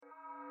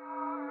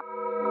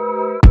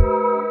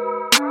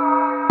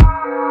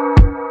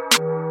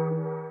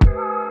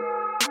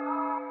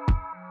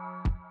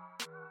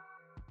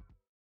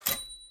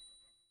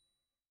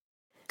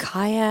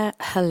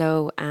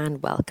Hello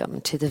and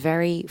welcome to the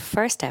very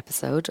first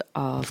episode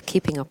of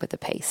Keeping Up with the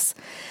Pace,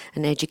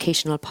 an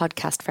educational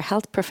podcast for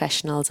health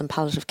professionals and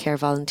palliative care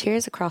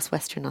volunteers across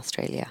Western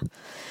Australia.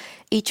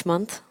 Each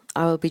month,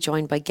 I will be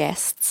joined by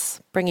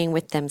guests, bringing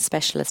with them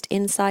specialist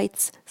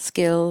insights,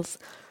 skills,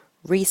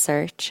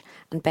 research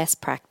and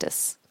best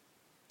practice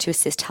to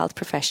assist health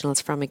professionals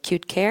from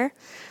acute care,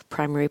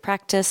 primary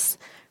practice,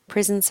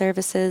 prison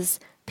services,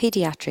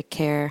 paediatric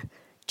care,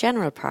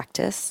 general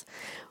practice,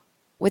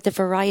 with a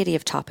variety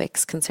of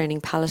topics concerning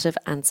palliative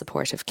and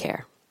supportive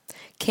care.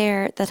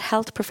 Care that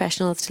health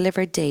professionals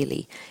deliver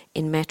daily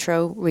in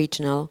metro,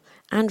 regional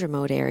and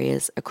remote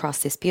areas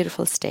across this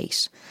beautiful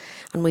state.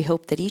 And we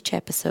hope that each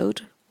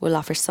episode will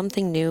offer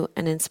something new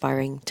and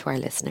inspiring to our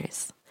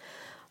listeners.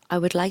 I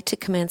would like to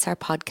commence our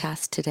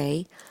podcast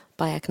today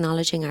by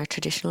acknowledging our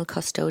traditional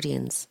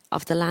custodians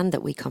of the land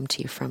that we come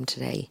to you from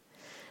today,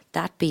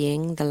 that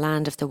being the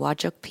land of the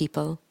Whadjuk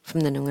people from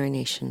the Noongar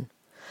Nation.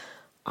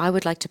 I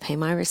would like to pay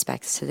my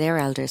respects to their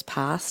elders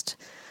past,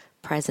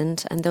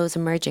 present and those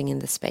emerging in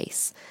the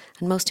space.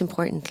 And most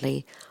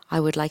importantly, I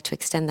would like to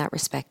extend that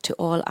respect to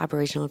all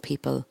Aboriginal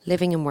people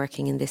living and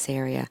working in this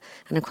area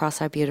and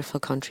across our beautiful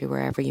country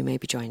wherever you may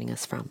be joining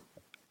us from.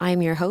 I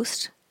am your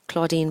host,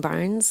 Claudine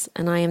Barnes,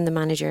 and I am the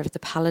manager of the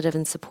Palliative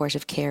and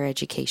Supportive Care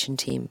Education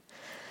team.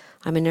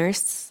 I'm a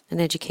nurse,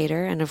 an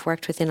educator, and have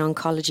worked within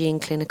oncology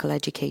and clinical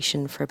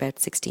education for about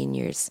 16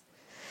 years.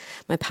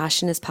 My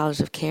passion is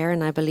palliative care,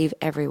 and I believe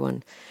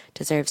everyone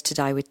deserves to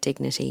die with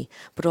dignity,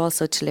 but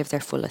also to live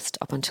their fullest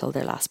up until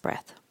their last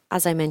breath.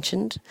 As I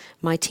mentioned,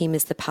 my team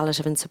is the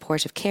Palliative and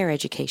Supportive Care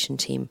Education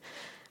team,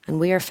 and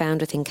we are found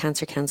within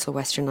Cancer Council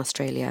Western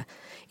Australia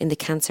in the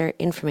Cancer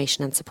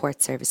Information and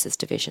Support Services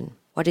Division.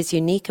 What is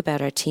unique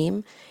about our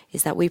team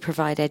is that we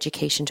provide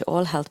education to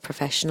all health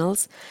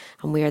professionals,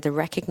 and we are the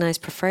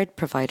recognised preferred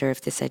provider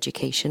of this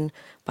education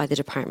by the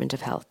Department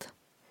of Health.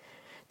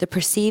 The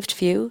perceived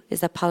view is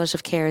that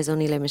palliative care is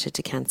only limited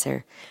to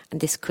cancer, and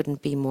this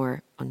couldn't be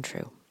more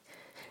untrue.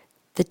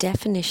 The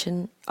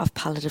definition of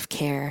palliative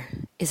care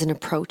is an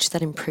approach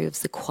that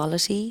improves the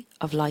quality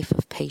of life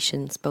of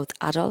patients, both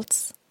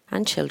adults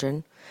and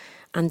children,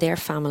 and their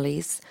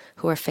families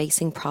who are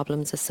facing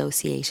problems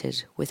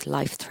associated with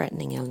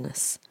life-threatening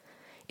illness.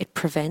 It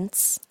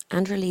prevents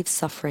and relieves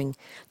suffering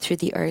through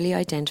the early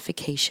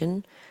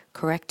identification,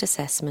 correct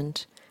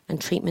assessment,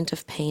 and treatment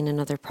of pain and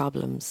other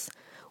problems,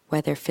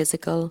 whether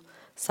physical,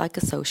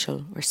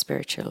 psychosocial or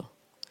spiritual.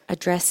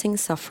 Addressing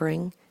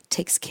suffering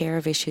takes care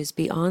of issues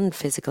beyond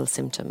physical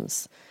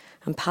symptoms,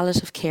 and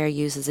palliative care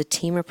uses a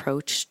team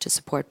approach to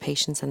support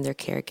patients and their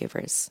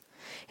caregivers.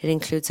 It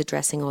includes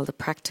addressing all the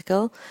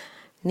practical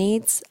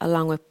needs,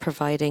 along with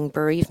providing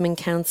bereavement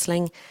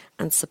counselling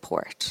and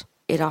support.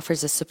 It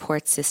offers a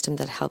support system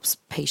that helps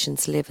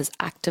patients live as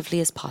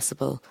actively as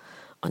possible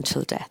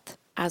until death,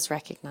 as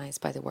recognised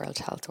by the World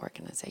Health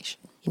Organization.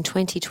 In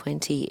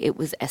 2020, it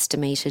was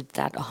estimated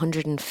that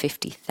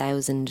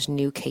 150,000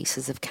 new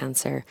cases of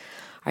cancer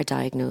are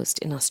diagnosed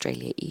in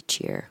Australia each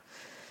year,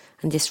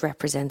 and this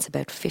represents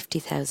about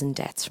 50,000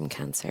 deaths from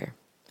cancer.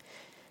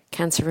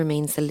 Cancer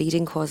remains the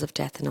leading cause of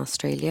death in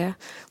Australia,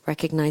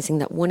 recognising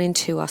that 1 in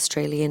 2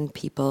 Australian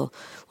people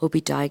will be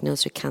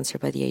diagnosed with cancer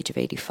by the age of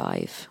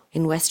 85.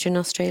 In Western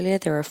Australia,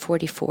 there are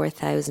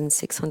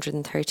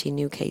 44,630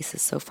 new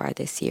cases so far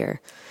this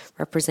year,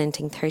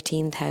 representing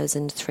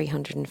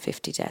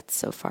 13,350 deaths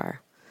so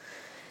far.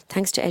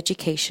 Thanks to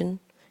education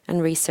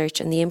and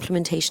research and the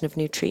implementation of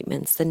new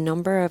treatments, the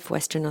number of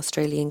Western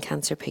Australian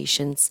cancer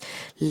patients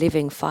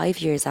living 5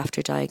 years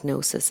after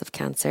diagnosis of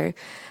cancer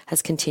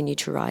has continued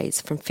to rise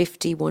from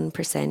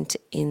 51%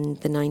 in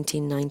the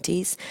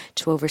 1990s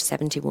to over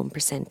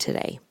 71%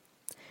 today.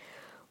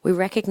 We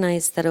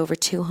recognise that over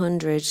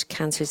 200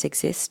 cancers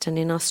exist, and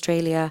in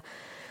Australia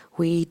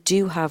we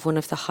do have one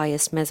of the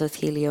highest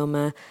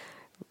mesothelioma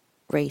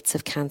rates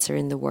of cancer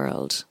in the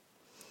world.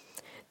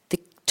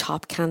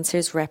 Top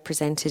cancers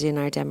represented in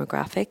our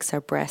demographics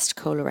are breast,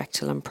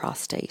 colorectal and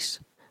prostate.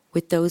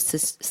 With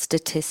those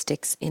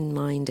statistics in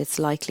mind, it's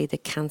likely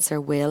that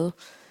cancer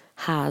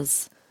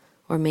has,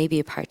 or may be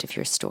a part of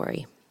your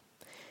story.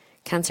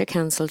 Cancer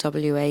Council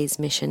WA's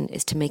mission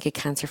is to make a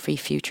cancer-free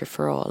future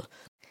for all.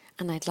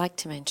 And I'd like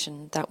to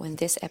mention that when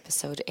this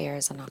episode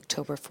airs on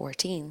October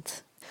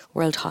 14th,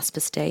 World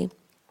Hospice Day,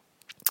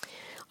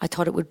 I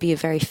thought it would be a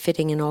very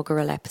fitting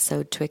inaugural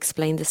episode to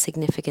explain the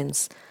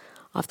significance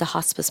of the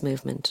hospice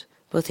movement,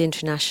 both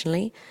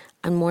internationally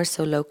and more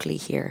so locally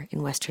here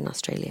in Western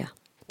Australia.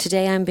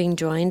 Today I'm being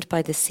joined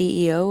by the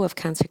CEO of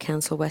Cancer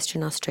Council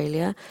Western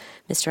Australia,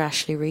 Mr.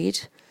 Ashley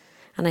Reid,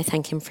 and I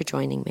thank him for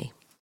joining me.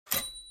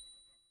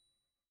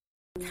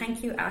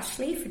 Thank you,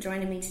 Ashley, for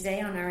joining me today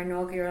on our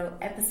inaugural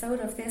episode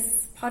of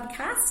this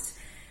podcast.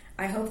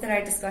 I hope that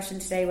our discussion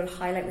today will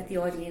highlight with the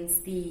audience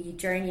the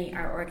journey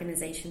our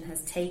organisation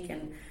has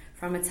taken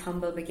from its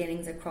humble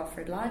beginnings at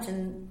Crawford Lodge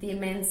and the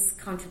immense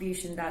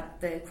contribution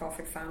that the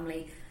Crawford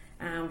family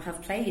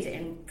have played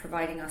in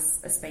providing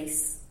us a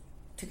space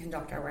to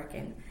conduct our work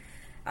in.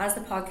 As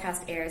the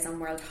podcast airs on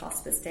World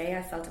Hospice Day,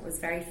 I felt it was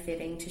very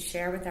fitting to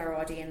share with our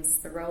audience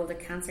the role that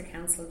Cancer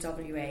Council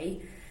WA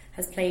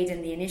has played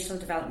in the initial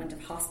development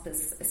of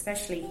hospice,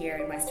 especially here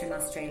in Western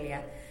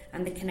Australia,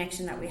 and the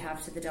connection that we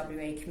have to the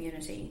WA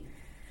community.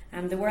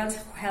 The World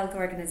Health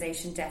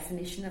Organization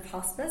definition of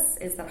hospice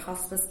is that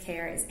hospice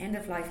care is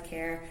end-of-life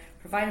care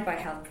provided by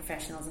health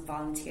professionals and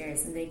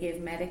volunteers, and they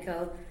give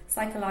medical,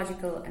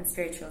 psychological and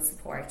spiritual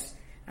support.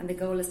 And the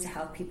goal is to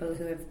help people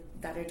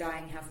that are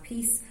dying have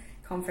peace,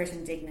 comfort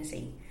and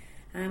dignity.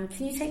 Can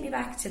you take me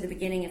back to the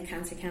beginning of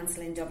Cancer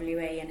Council in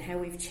WA and how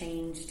we've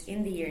changed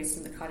in the years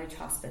from the cottage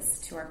hospice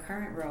to our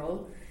current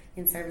role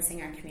in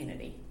servicing our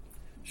community?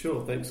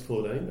 Sure, thanks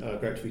Claudine.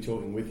 Great to be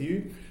talking with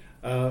you.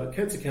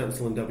 Cancer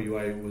Council in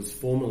WA was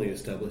formally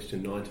established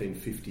in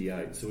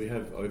 1958, so we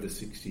have over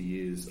 60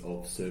 years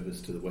of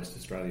service to the West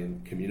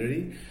Australian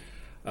community.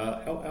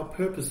 Our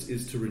purpose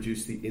is to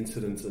reduce the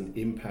incidence and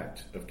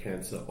impact of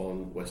cancer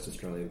on West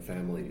Australian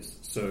families.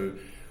 So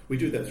we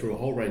do that through a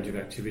whole range of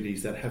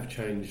activities that have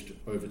changed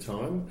over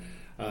time.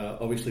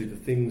 Obviously, the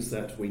things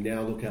that we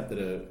now look at that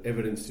are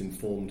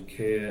evidence-informed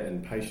care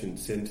and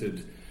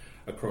patient-centred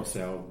across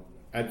our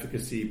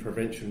advocacy,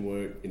 prevention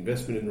work,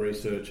 investment in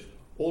research,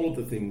 all of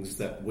the things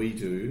that we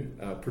do,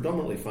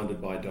 predominantly funded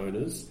by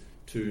donors,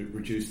 to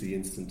reduce the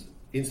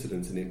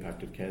incidence and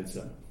impact of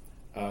cancer,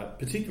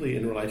 particularly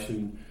in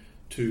relation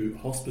to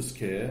hospice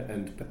care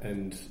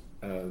and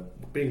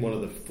being one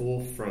of the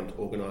forefront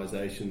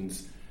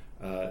organisations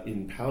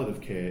in palliative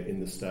care in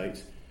the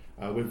state.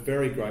 We're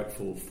very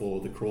grateful for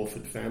the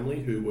Crawford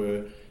family, who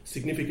were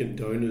significant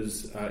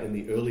donors in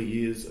the early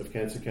years of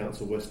Cancer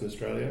Council Western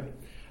Australia.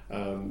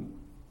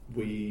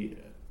 We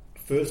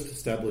first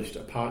established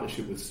a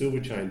partnership with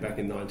Silverchain back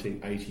in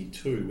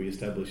 1982. We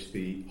established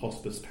the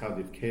Hospice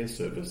Palliative Care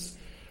Service,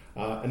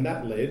 and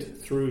that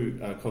led, through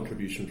a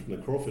contribution from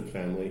the Crawford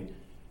family,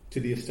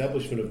 to the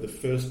establishment of the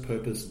first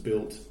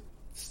purpose-built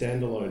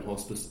standalone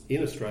hospice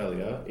in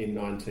Australia in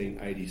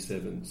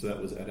 1987. So that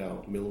was at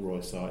our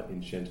Milroy site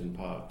in Shenton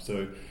Park.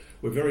 So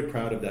we're very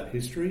proud of that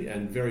history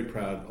and very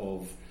proud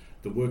of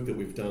the work that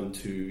we've done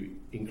to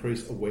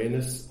increase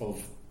awareness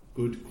of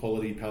good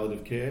quality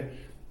palliative care,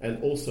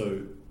 and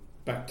also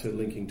back to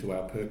linking to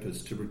our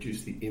purpose to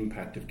reduce the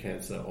impact of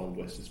cancer on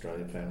West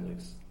Australian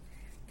families.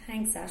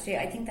 Thanks, Ashley.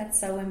 I think that's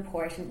so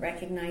important,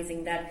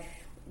 recognising that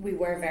we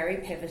were very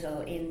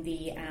pivotal in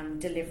the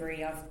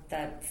delivery of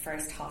that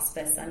first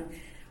hospice. And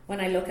when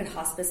I look at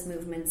hospice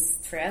movements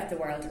throughout the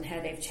world and how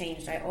they've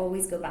changed, I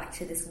always go back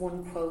to this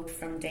one quote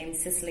from Dame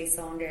Cicely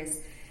Saunders,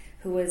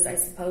 who was, I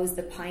suppose,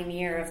 the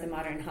pioneer of the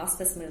modern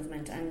hospice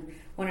movement. And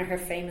one of her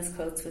famous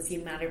quotes was, "You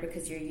matter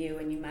because you're you,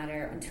 and you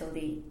matter until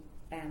the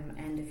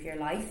end of your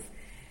life."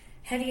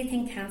 How do you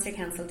think Cancer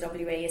Council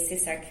WA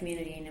assists our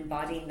community in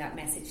embodying that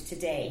message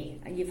today?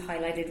 And you've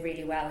highlighted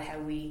really well how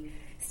we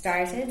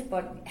started,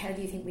 but how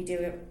do you think we do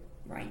it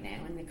right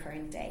now in the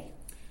current day?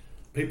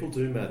 People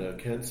do matter.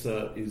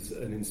 Cancer is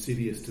an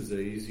insidious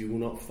disease. You will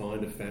not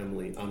find a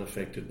family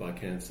unaffected by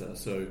cancer.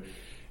 So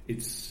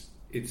it's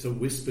a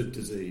whispered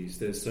disease.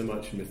 There's so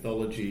much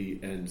mythology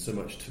and so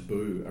much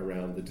taboo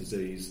around the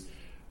disease,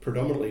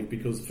 predominantly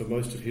because for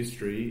most of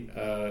history,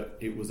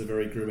 it was a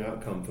very grim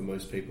outcome for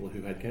most people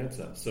who had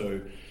cancer. So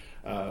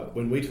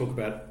when we talk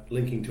about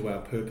linking to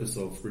our purpose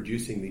of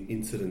reducing the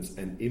incidence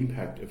and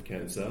impact of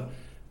cancer,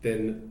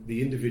 then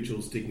the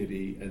individual's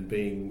dignity and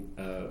being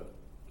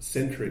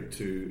centric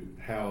to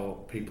how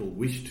people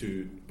wish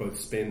to both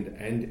spend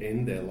and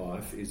end their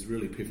life is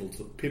really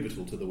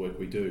pivotal to the work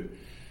we do.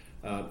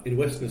 In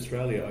Western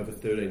Australia, over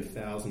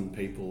 13,000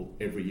 people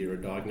every year are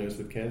diagnosed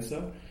with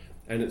cancer,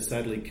 and it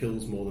sadly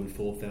kills more than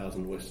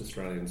 4,000 West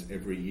Australians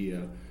every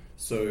year.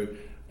 So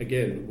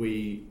again,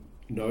 we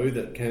know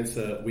that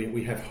cancer,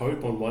 we have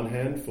hope on one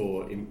hand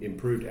for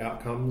improved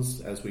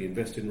outcomes as we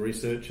invest in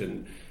research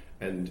and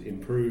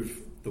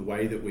improve the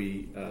way that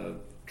we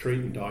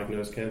treat and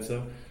diagnose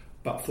cancer.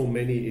 But for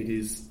many, it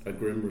is a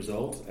grim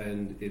result,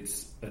 and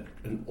it's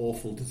an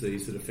awful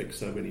disease that affects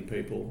so many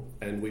people.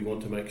 And we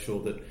want to make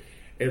sure that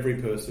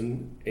every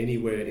person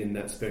anywhere in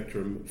that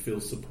spectrum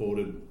feels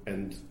supported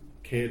and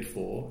cared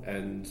for.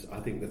 And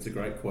I think that's a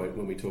great quote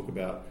when we talk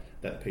about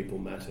that people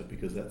matter,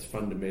 because that's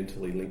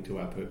fundamentally linked to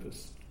our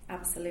purpose.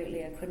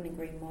 Absolutely, I couldn't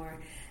agree more.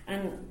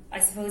 And I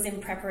suppose in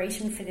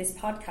preparation for this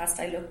podcast,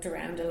 I looked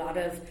around a lot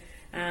of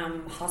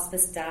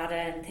hospice data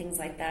and things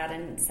like that,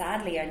 and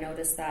sadly I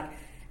noticed that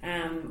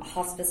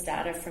hospice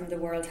data from the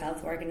World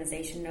Health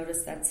Organization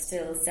noticed that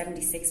still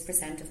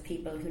 76% of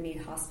people who need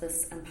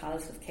hospice and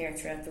palliative care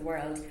throughout the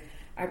world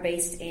are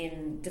based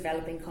in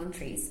developing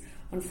countries.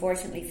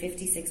 Unfortunately,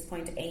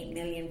 56.8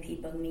 million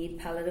people need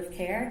palliative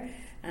care,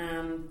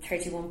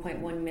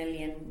 31.1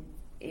 million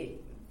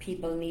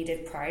people need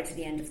it prior to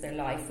the end of their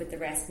life, with the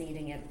rest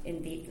needing it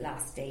in the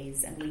last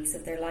days and weeks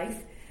of their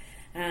life.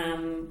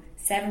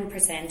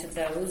 7% of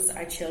those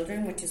are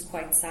children, which is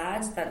quite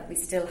sad that we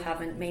still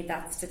haven't made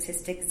that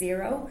statistic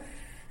zero.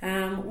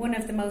 One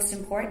of the most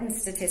important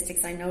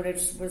statistics I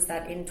noted was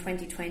that in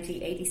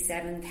 2020,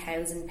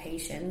 87,000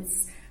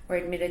 patients or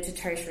admitted to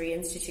tertiary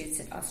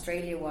institutes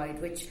Australia-wide,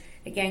 which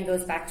again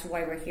goes back to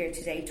why we're here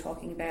today,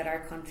 talking about our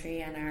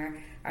country and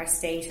our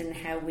state and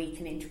how we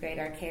can integrate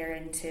our care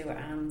into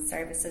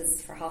services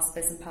for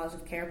hospice and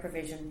palliative care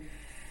provision.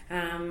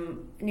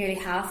 Nearly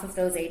half of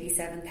those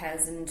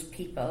 87,000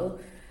 people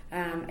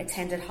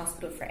attended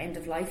hospital for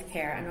end-of-life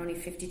care, and only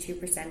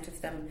 52%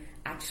 of them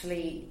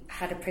actually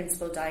had a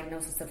principal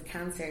diagnosis of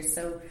cancer.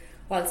 So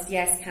whilst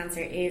yes,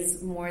 cancer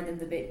is more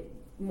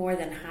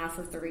than half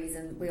of the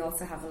reason, we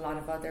also have a lot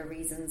of other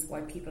reasons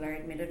why people are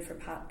admitted for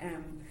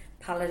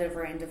palliative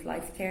or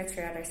end-of-life care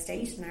throughout our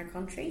state and our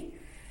country.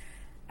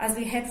 As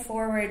we head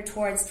forward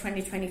towards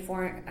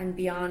 2024 and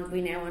beyond,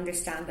 we now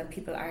understand that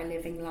people are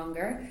living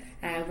longer,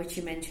 which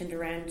you mentioned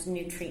around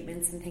new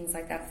treatments and things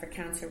like that for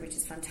cancer, which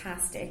is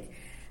fantastic.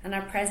 And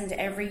at present,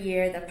 every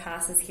year that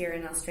passes here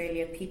in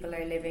Australia, people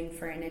are living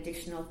for an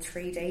additional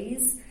 3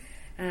 days.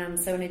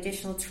 So an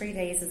additional 3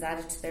 days is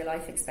added to their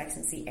life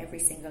expectancy every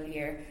single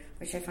year,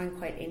 which I find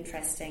quite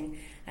interesting.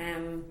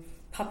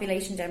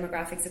 Population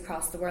demographics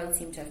across the world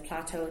seem to have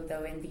plateaued,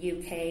 though in the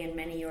UK and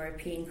many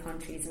European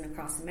countries and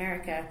across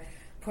America,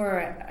 poor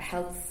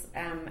health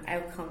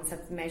outcomes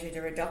have measured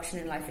a reduction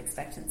in life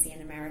expectancy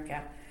in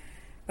America.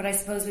 But I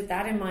suppose with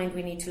that in mind,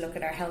 we need to look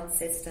at our health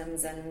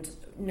systems and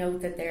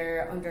note that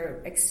they're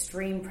under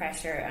extreme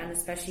pressure, and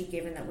especially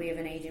given that we have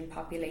an ageing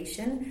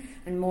population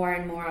and more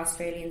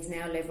Australians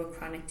now live with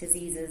chronic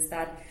diseases,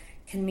 that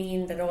can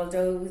mean that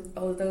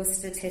although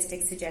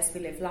statistics suggest we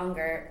live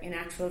longer, in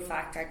actual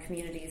fact our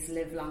communities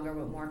live longer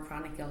with more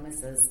chronic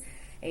illnesses,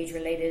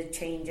 age-related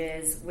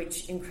changes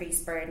which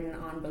increase burden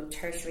on both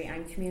tertiary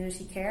and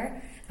community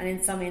care, and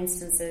in some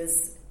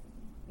instances,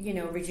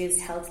 reduced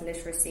health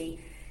literacy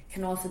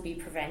can also be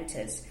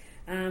prevented.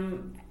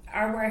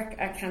 Our work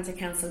at Cancer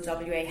Council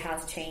WA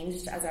has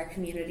changed as our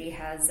community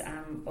has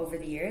over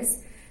the years.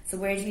 So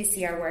where do you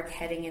see our work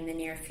heading in the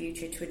near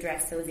future to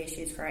address those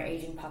issues for our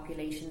ageing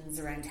populations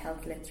around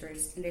health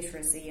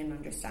literacy and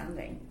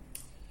understanding?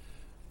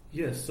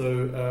 Yes,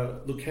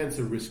 so look,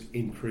 cancer risk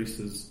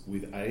increases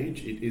with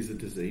age. It is a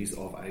disease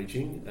of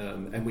ageing,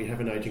 and we have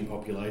an ageing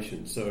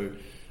population. So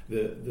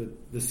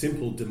the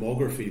simple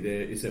demography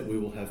there is that we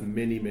will have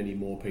many, many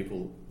more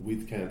people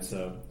with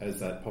cancer as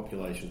that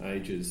population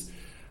ages.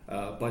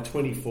 By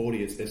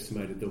 2040, it's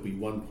estimated there'll be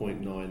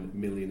 1.9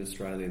 million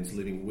Australians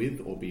living with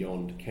or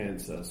beyond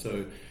cancer.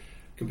 So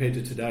compared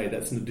to today,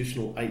 that's an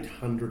additional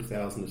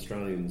 800,000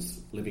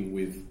 Australians living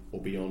with or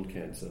beyond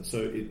cancer.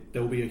 So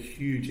there will be a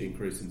huge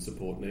increase in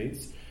support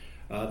needs.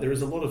 There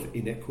is a lot of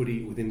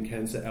inequity within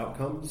cancer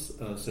outcomes.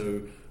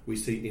 So we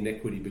see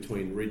inequity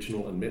between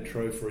regional and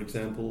metro, for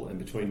example, and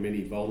between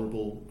many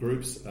vulnerable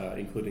groups,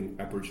 including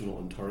Aboriginal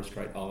and Torres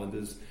Strait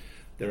Islanders.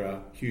 There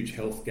are huge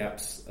health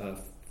gaps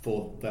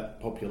for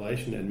that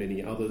population and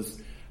many others,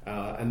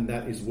 and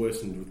that is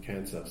worsened with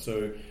cancer.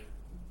 So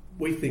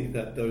we think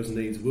that those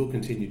needs will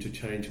continue to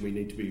change and we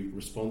need to be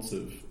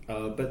responsive.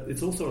 But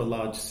it's also a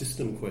large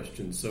system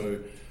question.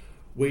 So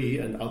we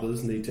and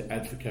others need to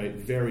advocate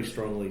very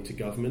strongly to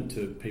government,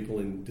 to people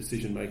in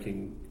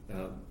decision-making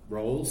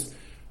roles,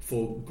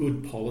 for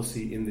good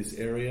policy in this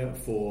area,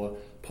 for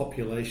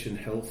population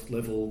health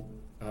level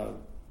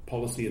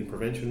policy and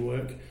prevention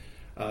work,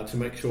 to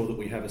make sure that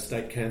we have a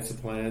state cancer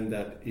plan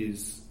that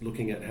is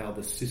looking at how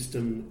the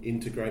system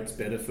integrates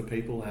better for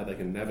people, how they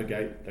can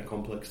navigate a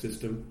complex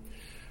system.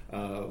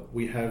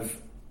 We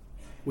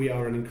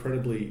are an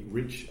incredibly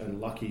rich and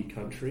lucky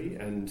country,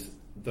 and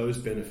those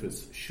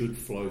benefits should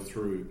flow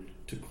through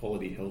to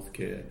quality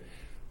healthcare.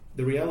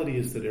 The reality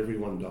is that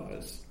everyone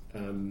dies.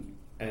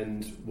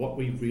 And what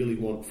we really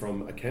want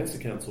from a Cancer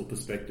Council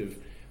perspective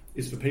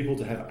is for people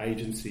to have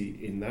agency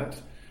in that,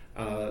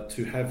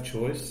 to have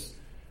choice,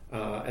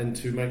 and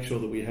to make sure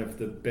that we have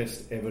the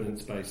best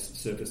evidence-based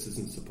services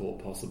and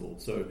support possible.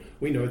 So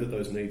we know that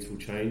those needs will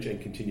change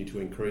and continue to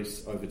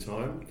increase over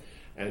time,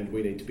 and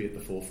we need to be at the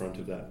forefront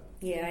of that.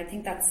 Yeah, I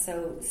think that's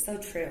so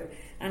true.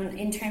 And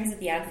in terms of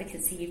the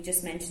advocacy, you've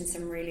just mentioned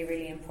some really,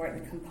 really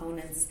important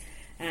components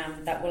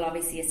that will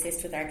obviously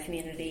assist with our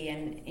community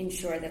and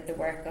ensure that the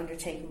work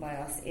undertaken by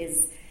us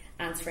is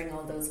answering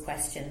all those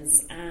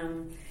questions.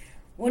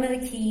 One of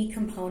the key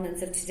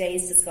components of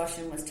today's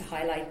discussion was to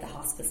highlight the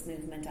hospice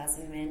movement, as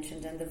we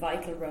mentioned, and the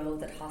vital role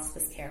that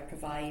hospice care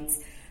provides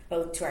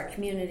both to our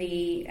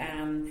community,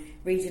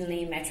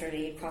 regionally,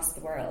 metrally, across the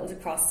world,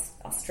 across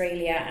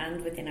Australia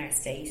and within our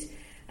state.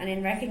 And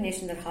in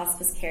recognition that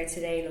hospice care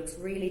today looks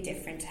really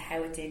different to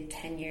how it did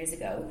 10 years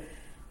ago,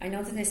 I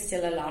know that there's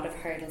still a lot of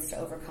hurdles to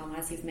overcome,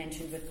 as you've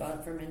mentioned, with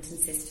government and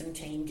system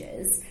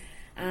changes,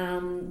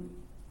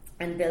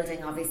 and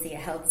building obviously a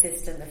health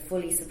system that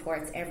fully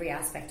supports every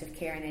aspect of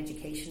care and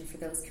education for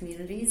those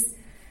communities.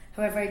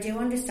 However, I do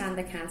understand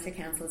that Cancer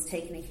Council has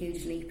taken a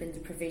huge leap in the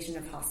provision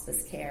of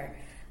hospice care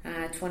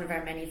to one of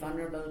our many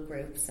vulnerable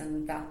groups,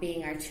 and that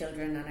being our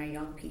children and our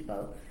young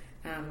people,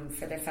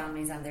 for their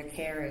families and their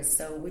carers.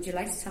 So would you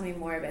like to tell me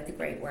more about the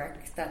great work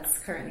that's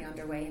currently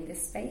underway in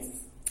this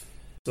space?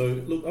 So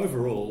look,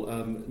 overall,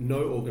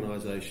 no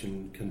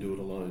organisation can do it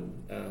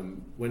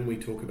alone. When we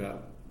talk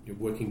about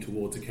working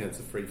towards a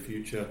cancer-free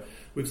future.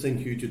 We've seen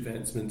huge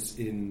advancements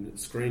in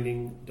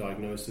screening,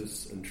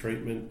 diagnosis and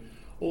treatment,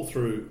 all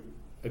through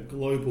a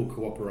global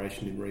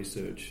cooperation in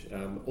research.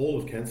 All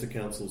of Cancer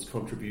Council's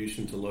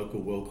contribution to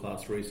local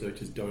world-class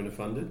research is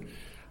donor-funded,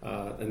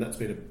 and that's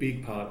been a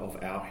big part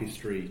of our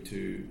history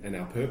and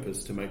our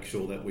purpose to make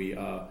sure that we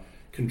are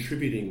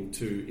contributing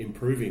to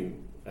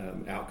improving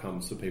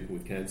outcomes for people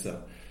with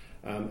cancer.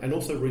 And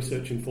also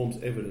research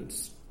informs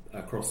evidence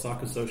across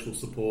psychosocial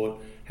support,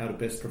 how to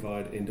best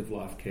provide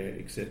end-of-life care,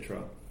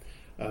 etc.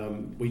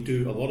 We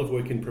do a lot of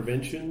work in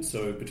prevention,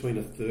 so between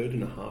a third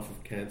and a half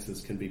of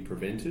cancers can be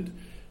prevented.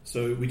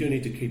 So we do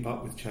need to keep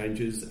up with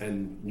changes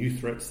and new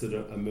threats that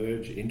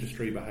emerge,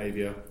 industry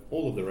behaviour,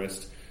 all of the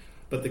rest.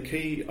 But the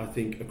key, I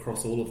think,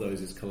 across all of those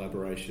is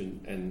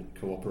collaboration and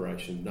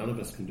cooperation. None of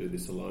us can do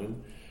this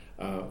alone.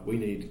 We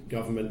need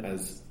government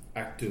as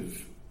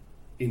active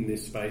in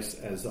this space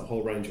as a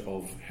whole range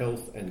of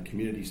health and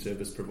community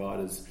service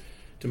providers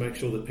to make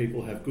sure that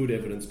people have good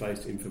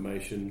evidence-based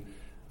information,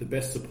 the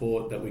best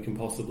support that we can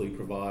possibly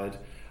provide,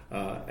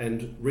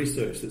 and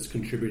research that's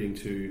contributing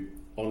to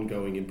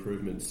ongoing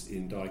improvements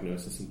in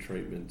diagnosis and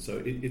treatment.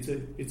 So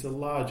it's a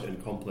large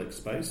and complex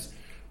space,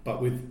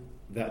 but with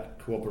that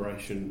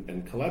cooperation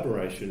and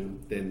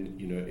collaboration, then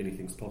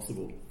anything's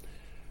possible.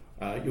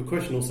 Your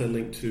question also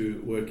linked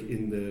to work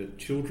in the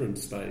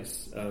children's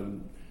space.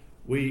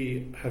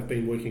 We have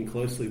been working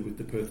closely with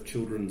the Perth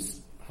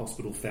Children's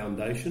Hospital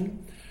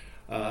Foundation,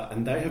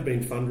 and they have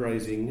been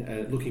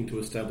fundraising, looking to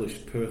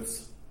establish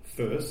Perth's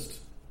first,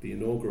 the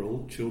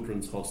inaugural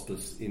Children's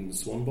Hospice in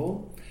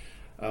Swanbourne.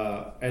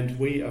 And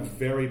we are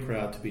very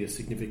proud to be a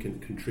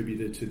significant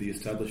contributor to the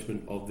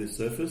establishment of this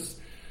service.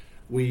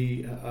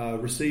 We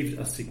received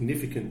a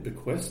significant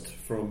bequest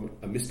from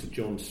a Mr.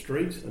 John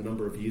Street a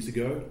number of years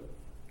ago,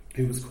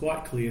 who was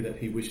quite clear that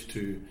he wished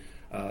to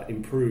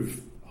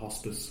improve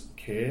hospice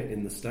care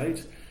in the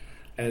state,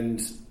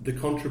 and the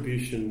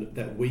contribution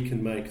that we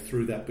can make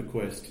through that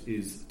bequest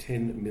is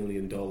 $10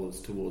 million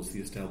towards the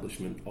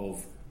establishment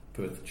of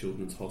Perth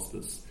Children's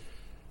Hospice.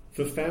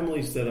 For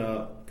families that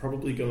are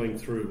probably going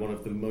through one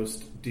of the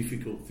most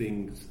difficult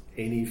things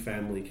any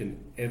family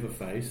can ever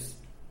face,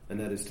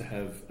 and that is to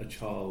have a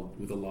child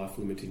with a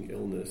life-limiting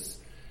illness,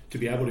 to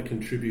be able to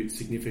contribute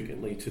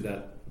significantly to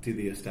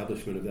the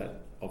establishment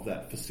of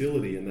that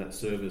facility and that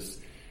service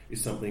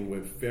is something we're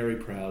very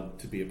proud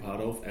to be a part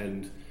of,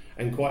 and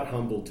quite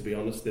humbled, to be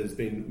honest. There's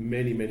been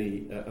many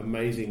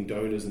amazing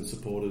donors and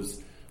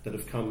supporters that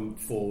have come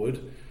forward,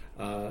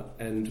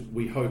 and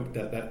we hope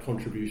that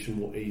contribution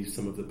will ease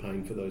some of the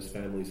pain for those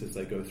families as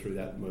they go through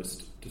that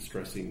most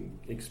distressing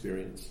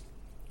experience.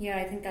 Yeah,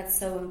 I think that's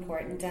so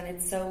important, and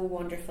it's so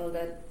wonderful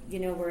that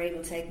we're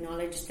able to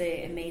acknowledge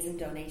the amazing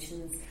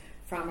donations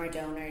from our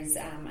donors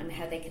and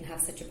how they can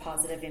have such a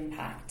positive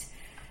impact.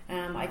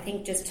 I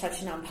think just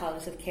touching on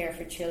palliative care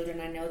for children,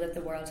 I know that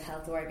the World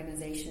Health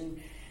Organization,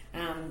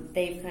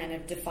 they've kind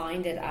of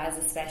defined it as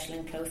a special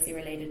and closely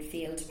related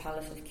field to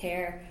palliative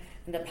care,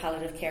 and that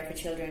palliative care for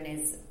children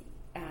is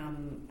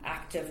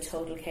active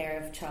total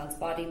care of child's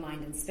body,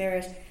 mind and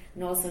spirit,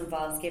 and also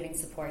involves giving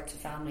support to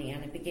family,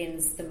 and it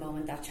begins the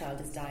moment that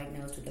child is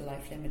diagnosed with a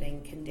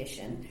life-limiting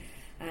condition.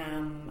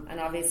 And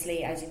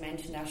obviously, as you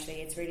mentioned,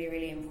 Ashley, it's really,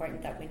 really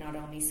important that we not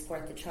only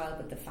support the child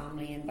but the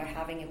family, and by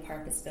having a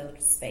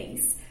purpose-built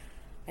space,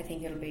 I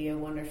think it'll be a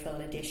wonderful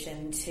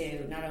addition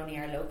to not only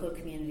our local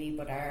community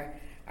but our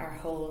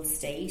whole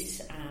state,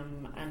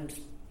 and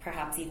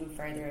perhaps even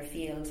further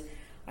afield.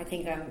 I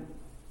think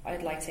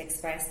I'd like to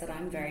express that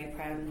I'm very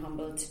proud and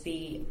humbled to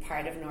be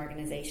part of an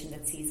organisation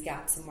that sees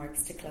gaps and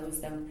works to close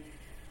them.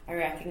 I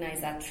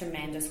recognise that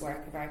tremendous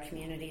work of our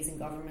communities and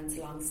governments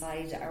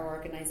alongside our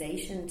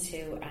organisation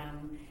to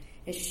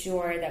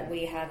ensure that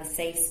we have a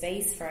safe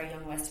space for our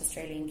young West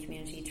Australian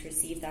community to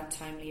receive that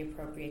timely,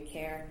 appropriate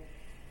care.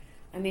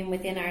 I mean,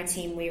 within our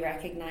team, we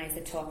recognise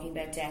that talking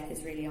about death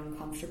is really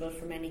uncomfortable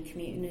for many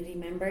community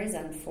members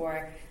and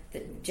for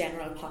the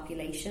general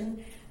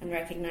population, and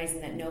recognising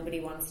that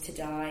nobody wants to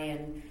die,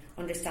 and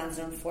understands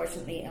that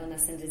unfortunately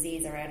illness and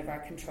disease are out of our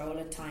control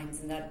at times,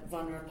 and that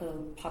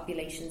vulnerable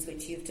populations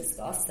which you've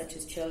discussed, such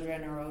as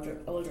children or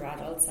older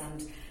adults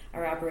and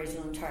our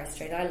Aboriginal and Torres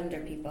Strait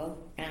Islander people,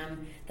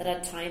 that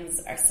at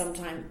times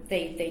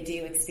they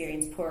do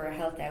experience poorer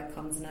health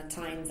outcomes, and at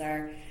times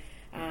are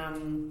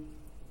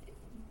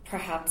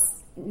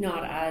perhaps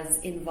not as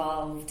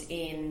involved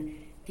in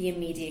the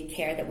immediate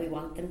care that we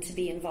want them to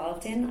be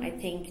involved in. I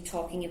think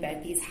talking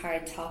about these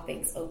hard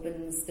topics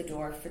opens the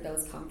door for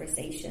those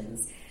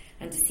conversations,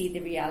 and to see the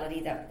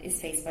reality that is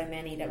faced by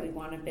many, that we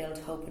want to build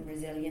hope and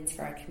resilience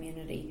for our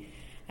community.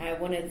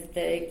 One of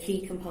the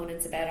key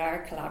components about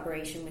our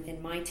collaboration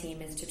within my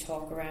team is to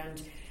talk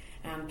around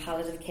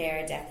palliative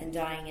care, death and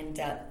dying, and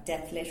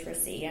death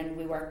literacy, and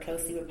we work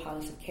closely with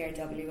Palliative Care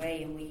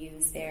WA, and we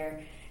use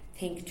their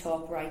Think,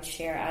 Talk, Write,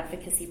 Share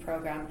advocacy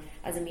program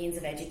as a means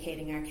of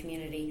educating our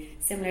community,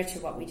 similar to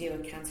what we do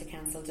at Cancer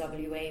Council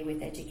WA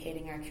with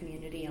educating our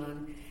community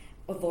on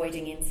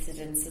avoiding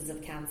incidences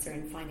of cancer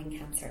and finding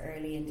cancer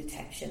early in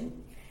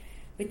detection.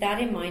 with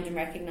that in mind and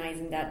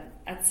recognising that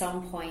at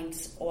some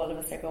point all of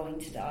us are going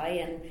to die,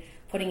 and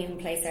putting in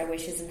place our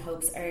wishes and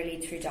hopes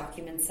early through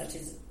documents such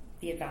as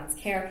the advanced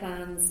care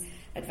plans,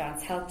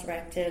 advanced health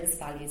directives,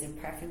 values and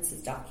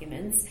preferences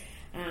documents,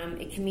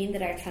 it can mean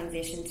that our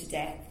transition to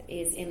death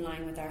is in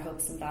line with our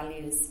hopes and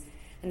values.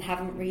 And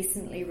having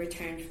recently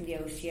returned from the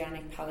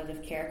Oceanic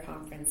Palliative Care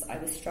Conference, I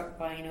was struck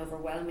by an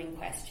overwhelming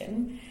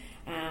question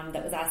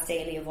that was asked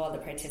daily of all the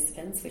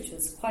participants, which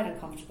was quite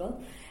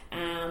uncomfortable.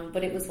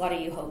 But it was, what are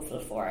you hopeful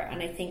for?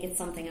 And I think it's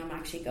something I'm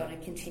actually going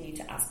to continue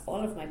to ask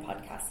all of my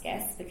podcast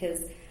guests,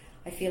 because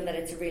I feel that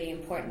it's a really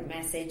important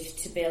message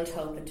to build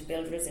hope and to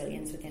build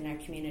resilience within our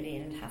community,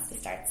 and it has to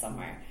start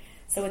somewhere.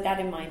 So with that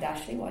in mind,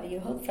 Ashley, what are you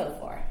hopeful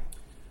for?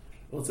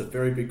 Well, it's a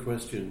very big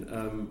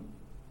question.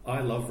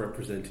 I love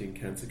representing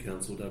Cancer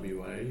Council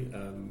WA.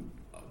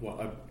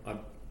 I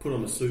put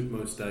on a suit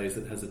most days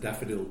that has a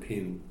daffodil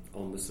pin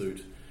on the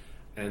suit,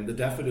 and the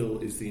daffodil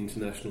is the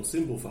international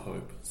symbol for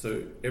hope.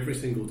 So every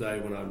single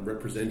day when I'm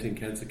representing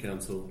Cancer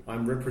Council,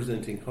 I'm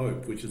representing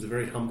hope, which is a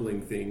very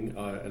humbling thing,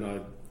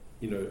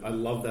 I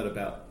love that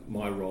about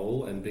my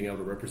role and being able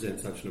to represent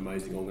such an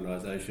amazing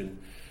organisation.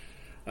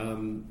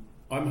 I'm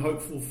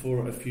hopeful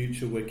for a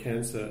future where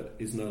cancer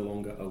is no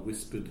longer a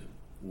whispered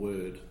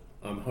word.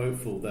 I'm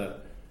hopeful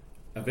that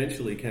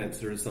eventually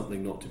cancer is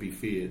something not to be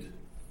feared.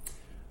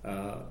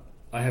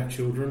 I have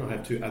children. I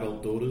have 2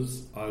 adult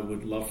daughters. I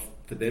would love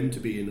for them to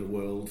be in a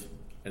world,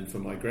 and for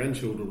my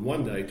grandchildren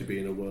one day to be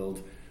in a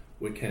world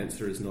where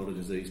cancer is not a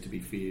disease to be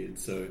feared.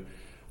 So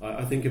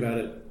I think about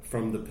it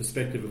from the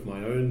perspective of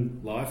my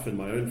own life and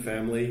my own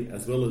family,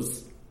 as well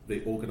as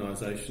the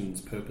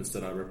organisation's purpose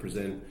that I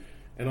represent.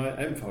 And I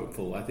am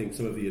hopeful. I think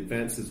some of the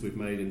advances we've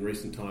made in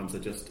recent times are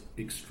just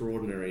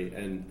extraordinary,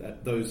 and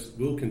that those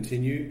will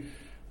continue,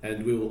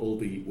 and we will all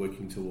be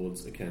working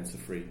towards a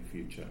cancer-free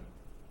future.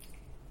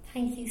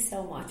 Thank you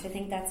so much. I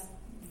think that's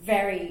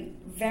very,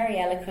 very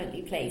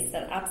eloquently placed,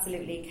 that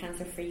absolutely a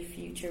cancer-free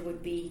future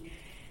would be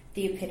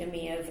the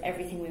epitome of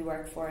everything we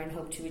work for and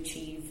hope to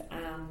achieve.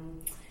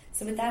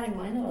 So with that in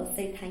mind, I will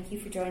say thank you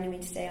for joining me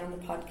today on the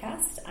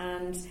podcast.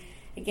 And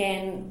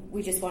again,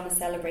 we just want to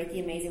celebrate the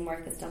amazing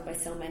work that's done by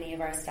so many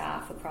of our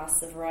staff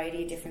across a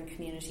variety of different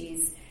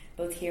communities,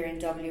 both here in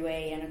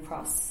WA and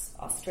across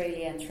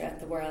Australia and throughout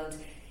the world,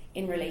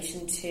 in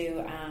relation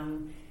to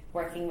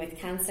working with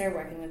cancer,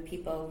 working with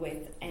people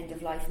with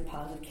end-of-life and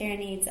palliative care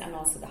needs, and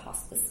also the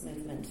hospice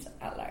movement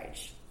at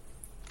large.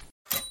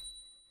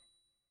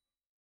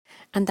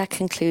 And that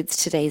concludes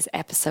today's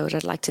episode.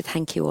 I'd like to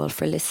thank you all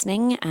for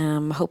listening.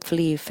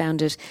 Hopefully you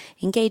found it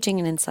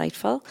engaging and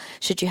insightful.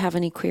 Should you have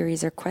any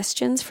queries or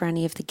questions for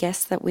any of the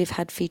guests that we've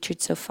had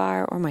featured so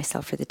far, or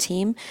myself or the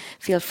team,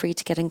 feel free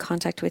to get in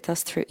contact with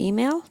us through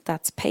email.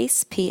 That's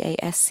PACE,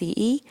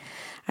 PASCE,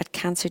 at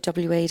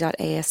cancerwa.asn.au.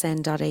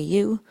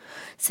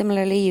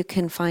 Similarly, you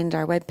can find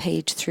our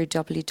webpage through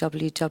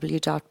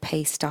www.pace.com.au.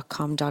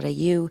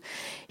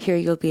 Here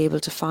you'll be able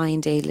to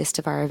find a list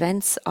of our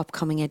events,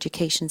 upcoming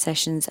education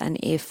sessions, and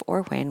if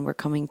or when we're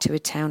coming to a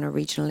town or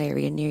regional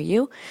area near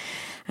you.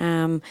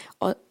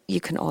 You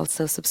can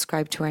also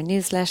subscribe to our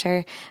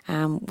newsletter,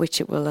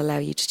 which it will allow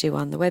you to do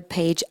on the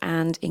webpage,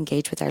 and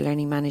engage with our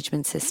learning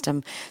management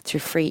system through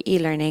free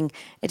e-learning,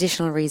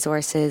 additional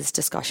resources,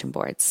 discussion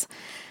boards.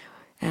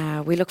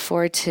 We look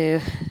forward to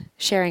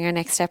sharing our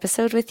next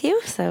episode with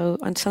you. So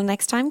until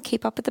next time,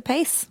 keep up with the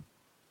pace.